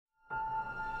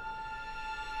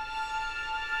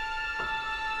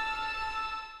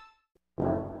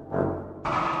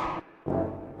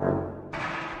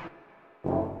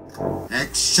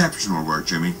Exceptional work,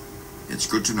 Jimmy. It's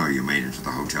good to know you made it to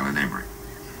the hotel in Emmerich.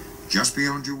 Just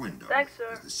beyond your window is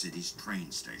the city's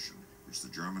train station, which the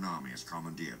German army has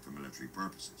commandeered for military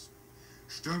purposes.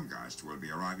 Sturmgeist will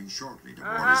be arriving shortly to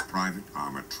board his private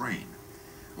armoured train.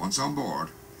 Once on board,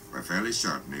 we're fairly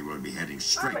certain he will be heading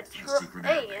straight to the secret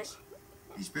airbase.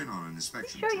 He's been on an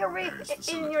inspection tour of various facilities.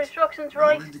 In your instructions,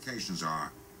 right? All indications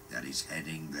are that he's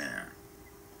heading there.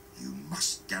 You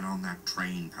must get on that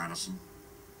train, Patterson.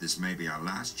 This may be our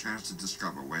last chance to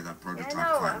discover where that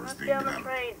prototype fighter is being developed.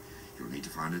 You'll need to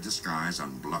find a disguise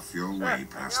and bluff your way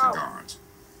past the guards.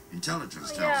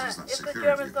 Intelligence tells us that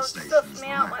security at the station is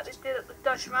relaxed.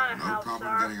 You should have no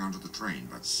problem getting onto the train,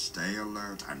 but stay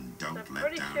alert and don't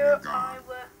let down your guard.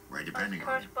 We're depending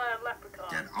on you.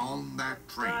 Get on that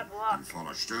train and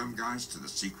follow Sturmgeist to the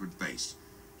secret base.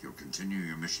 You'll continue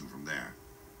your mission from there.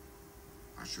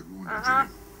 I should warn you, Jimmy.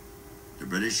 The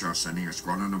British are sending a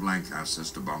squadron of Lancasters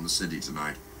to bomb the city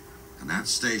tonight, and that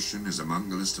station is among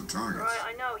the list of targets.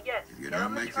 Right, I know, yes. If you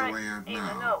don't make your way out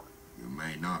now, you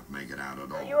may not make it out at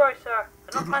all. You're right, sir.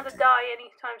 I don't plan to die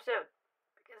anytime soon.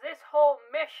 Because this whole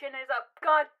mission is a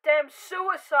goddamn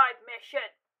suicide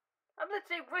mission. I'm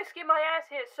literally risking my ass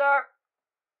here, sir.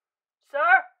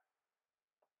 Sir?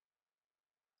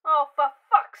 Oh, for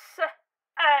fuck's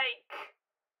sake.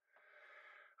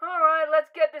 Alright, let's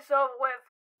get this over with.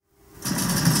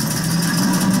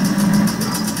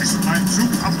 Ist mein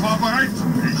Zug abfahrbereit?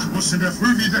 Ich muss in der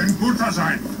Früh wieder in Gotha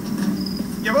sein.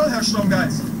 Jawohl, Herr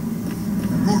Sturmgeist.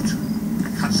 Gut.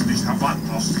 Kannst nicht erwarten,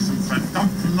 aus diesem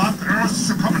verdammten Land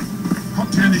rauszukommen.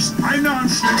 Kommt hier nicht einer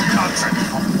anständige Mahlzeit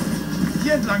bekommen.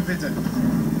 Hier entlang, bitte.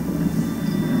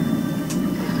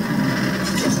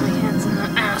 Kiss my hands in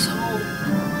that asshole.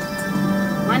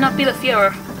 Might not be the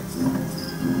Fuhrer. I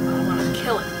want to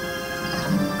kill him.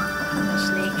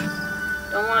 Sneak.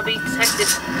 Don't want to be detected.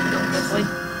 Quickly.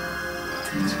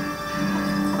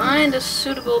 Find a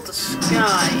suitable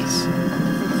disguise. Oh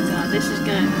my god, this is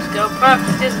gonna just go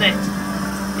perfect, isn't it?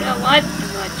 You know what?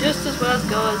 It might just as well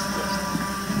go as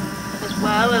this. As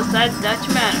well as that Dutch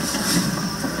manor.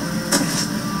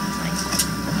 Nice.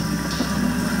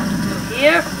 So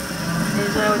here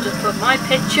is I would just put my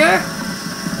picture.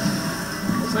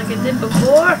 Just like I did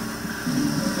before.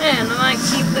 And I might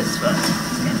keep this one.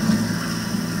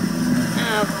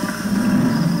 Now,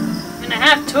 I'm gonna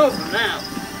have two of them now.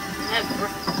 I had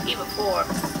three before.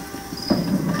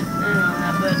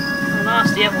 But I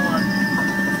lost the other one.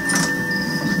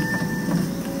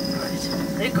 Right.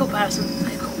 Sehr cool, Patterson.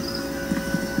 Sehr cool.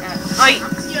 Ja. Hi!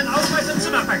 Haben Sie Ihren Ausweis im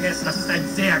Zimmer vergessen? Das ist ein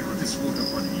sehr gutes Foto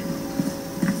von Ihnen.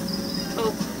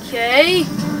 Okay.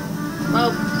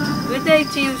 Well, good day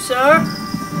to you, sir.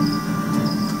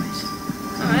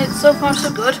 Alright, so far so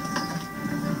good. So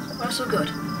far so good.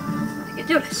 You can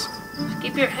do this. Just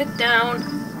keep your head down.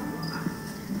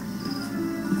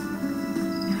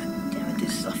 God damn it,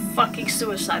 this is a fucking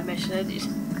suicide mission. It is.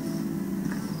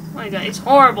 Oh my god, it's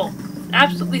horrible.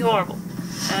 Absolutely horrible.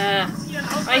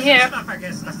 Right here. I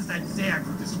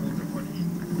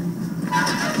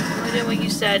did what you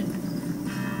said.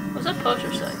 What's that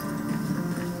poster say?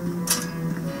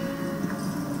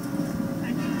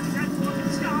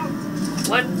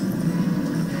 What?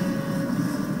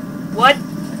 What?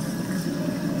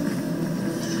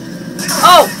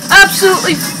 Oh,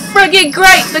 absolutely friggin'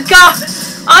 great! The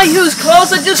guy whose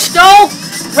clothes I just stole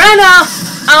ran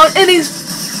out in his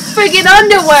friggin'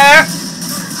 underwear.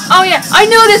 Oh yeah, I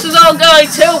knew this was all going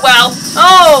too well.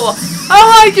 Oh,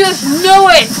 I just knew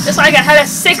it. It's like I had a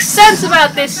sixth sense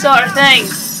about this sort of thing.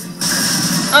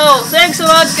 Oh, thanks a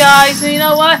lot, guys. And you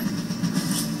know what?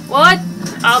 What?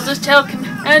 I'll just tell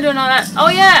Commander and all that. Oh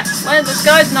yeah, well, this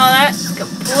guy's and all that.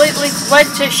 Completely wet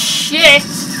to shit.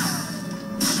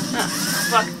 Oh,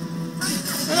 fuck.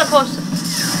 Where's that poster?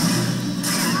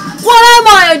 What am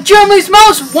I? On Germany's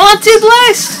most wanted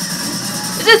list?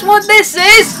 Is this what this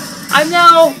is? I've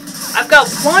got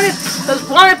wanted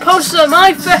posters on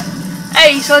my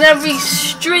face on every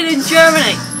street in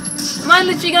Germany. Am I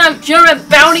literally gonna have German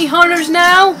bounty hunters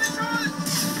now?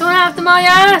 Going after my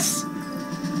ass?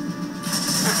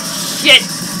 Ah, shit.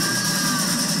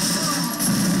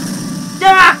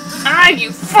 Ah, you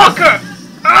fucker!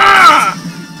 Ah!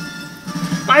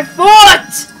 My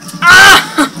foot!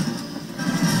 Ah!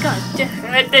 God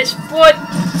damn it, this foot!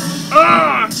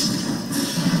 Ah!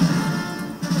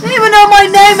 I don't even know my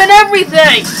name and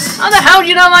everything! How the hell do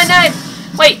you know my name?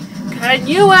 Wait, can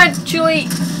you actually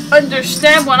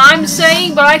understand what I'm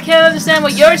saying, but I can't understand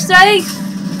what you're saying?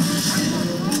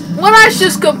 Well, that's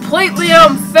just completely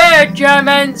unfair,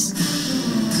 Germans!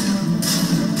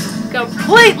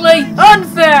 Completely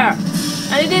unfair!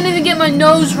 And I didn't even get my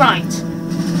nose right.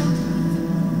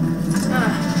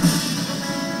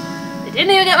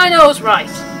 didn't even get my nose right.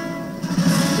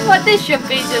 But this should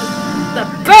be the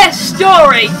best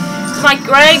story to my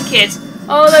grandkids.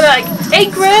 Oh, they're like, hey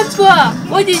Grandpa,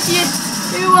 what did you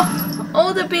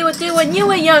older people do when you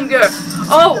were younger?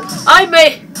 Oh, I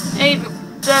made it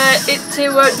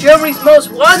to Germany's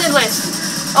Most Wanted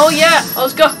list. Oh yeah,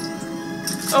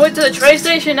 I went to the train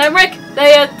station in Emmerich.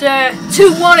 They had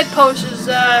 2 wanted posters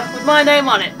with my name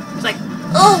on it. It's like,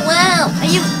 oh wow,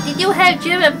 did you have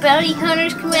German bounty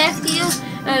hunters come after you?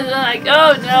 And they're like,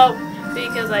 oh no,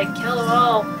 because I killed them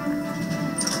all.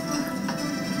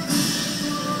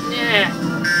 Yeah.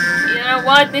 You know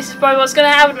what? This is probably what's gonna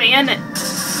happen to me, isn't it?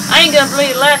 I ain't gonna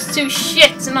believe the last 2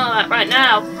 shits and all that right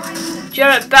now.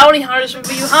 German bounty hunters from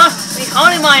you, huh? Be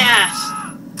haunting my ass.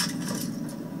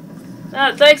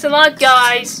 Thanks a lot,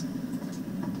 guys.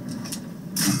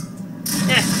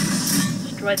 Yeah.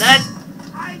 Destroy that.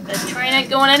 That train ain't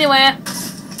going anywhere.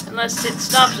 Unless it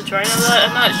stops the train.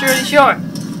 I'm not really sure.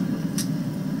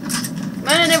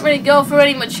 Man, I didn't really go through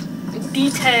any much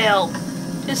detail.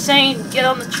 Just saying, get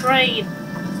on the train.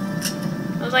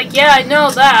 I was like, yeah, I know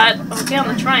that. I'll get on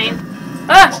the train.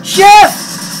 Ah! Chef!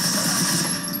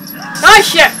 Die,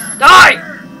 Chef! Die!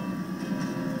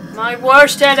 My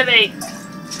worst enemy.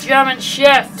 German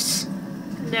chefs.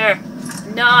 Their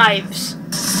knives.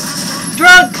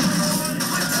 Drunk!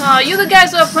 Oh, you the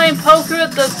guys that are playing poker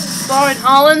at the bar in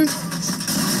Holland?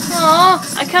 Aw,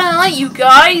 I kinda like you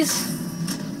guys.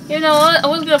 You know what? I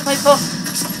was gonna play poker.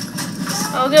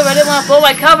 Oh good, I didn't want to blow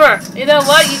my cover. You know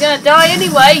what? You're gonna die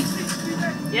anyway.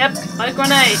 Yep, my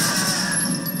grenade.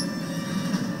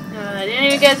 I didn't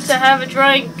even get to have a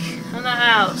drink in the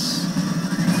house.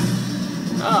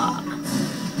 Ah.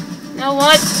 You know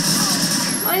what?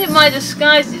 Why did my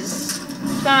disguises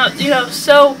turn out, you know,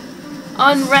 so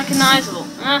unrecognizable?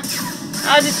 Huh?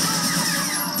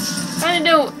 Trying to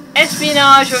do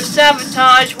espionage or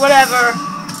sabotage, whatever,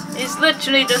 is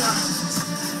literally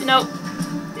just, you know,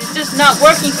 it's just not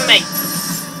working for me.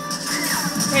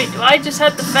 Wait, do I just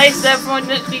have to face everyone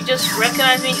literally just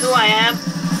recognize me who I am?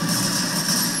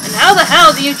 And how the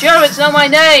hell do you Germans know my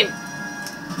name?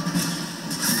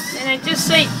 And I just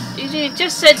say, you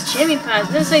just said Jimmy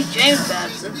Patterson, didn't say James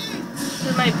Patterson. This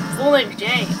is my full name,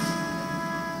 James.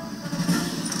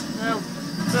 No,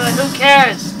 but who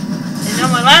cares? You know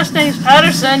my last name's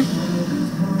Patterson.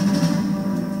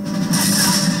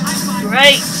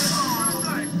 Great.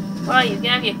 Why, you gonna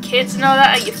have your kids and all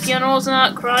that at your funerals and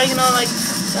all crying and all like,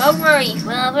 don't worry,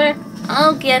 Father,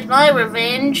 I'll get my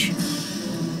revenge.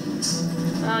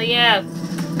 Oh yeah,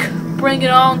 bring it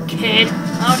on, kid.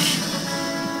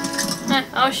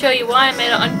 I'll show you why I made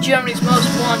it on Germany's Most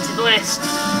Wanted list.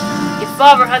 Your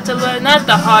father had to learn that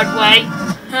the hard way.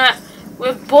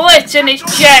 With bullets in his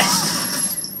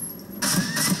chest.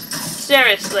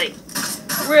 Seriously.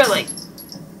 Really.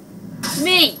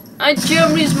 Me, on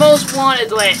Germany's Most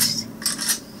Wanted list.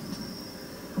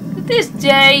 Could this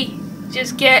day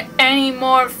just get any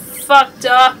more fucked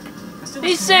up? I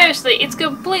mean, seriously, it's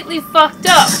completely fucked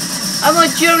up. I'm on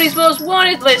Germany's Most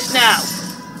Wanted list now.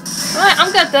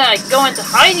 I'm gonna have to go into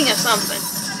hiding or something.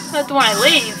 That's when I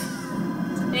leave.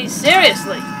 I mean,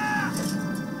 seriously.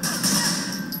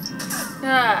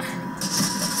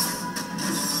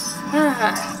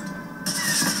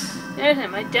 There's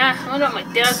my dad. I wonder what my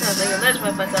dad's gonna think of this if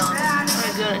I tell him. Oh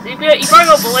my goodness. You probably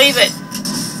won't believe it.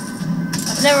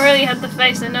 I've never really had the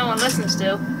face that no one listens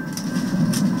to.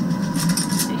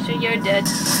 Make sure you're dead.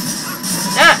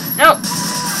 No!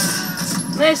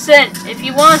 Listen, if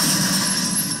you want...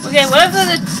 Okay,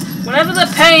 whatever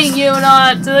they're paying you and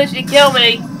all that to literally kill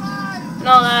me and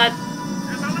all that,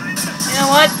 you know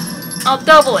what? I'll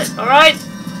double it, alright?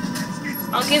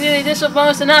 I'll give you the additional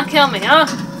bonus to not kill me, huh?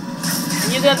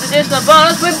 And you get the additional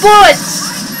bonus with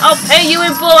bullets! I'll pay you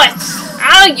in bullets!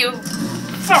 Ow, you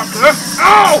fucker!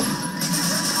 Ow!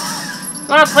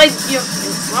 Wanna play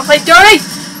dirty?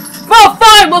 Well,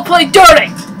 fine, we'll play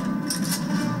dirty!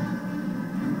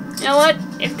 You know what?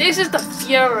 If this is the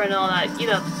Fuhrer and all that, you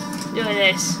know, doing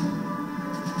this,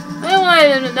 I want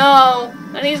him to know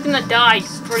that he's gonna die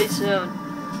pretty soon.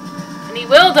 And he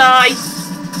will die!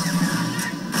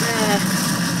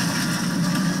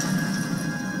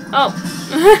 Oh,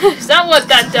 is that what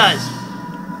that does?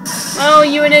 Oh,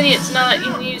 you an idiot, not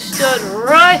you stood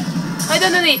right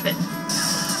underneath it.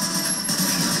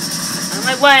 On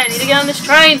my way, I need to get on this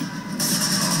train.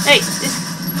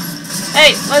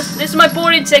 This is my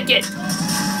boarding ticket.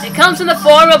 It comes in the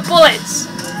form of bullets.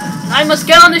 I must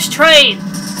get on this train.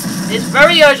 It's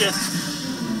very urgent.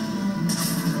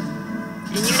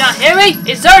 Can you not hear me?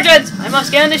 It's urgent. I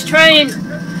must get on this train.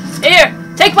 Here,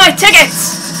 take my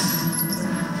tickets.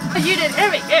 You didn't hear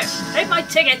me. Here, take my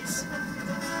tickets.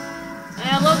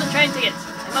 unload the train tickets.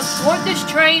 I must board this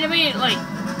train immediately.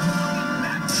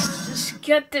 Just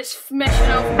get this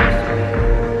mission over with.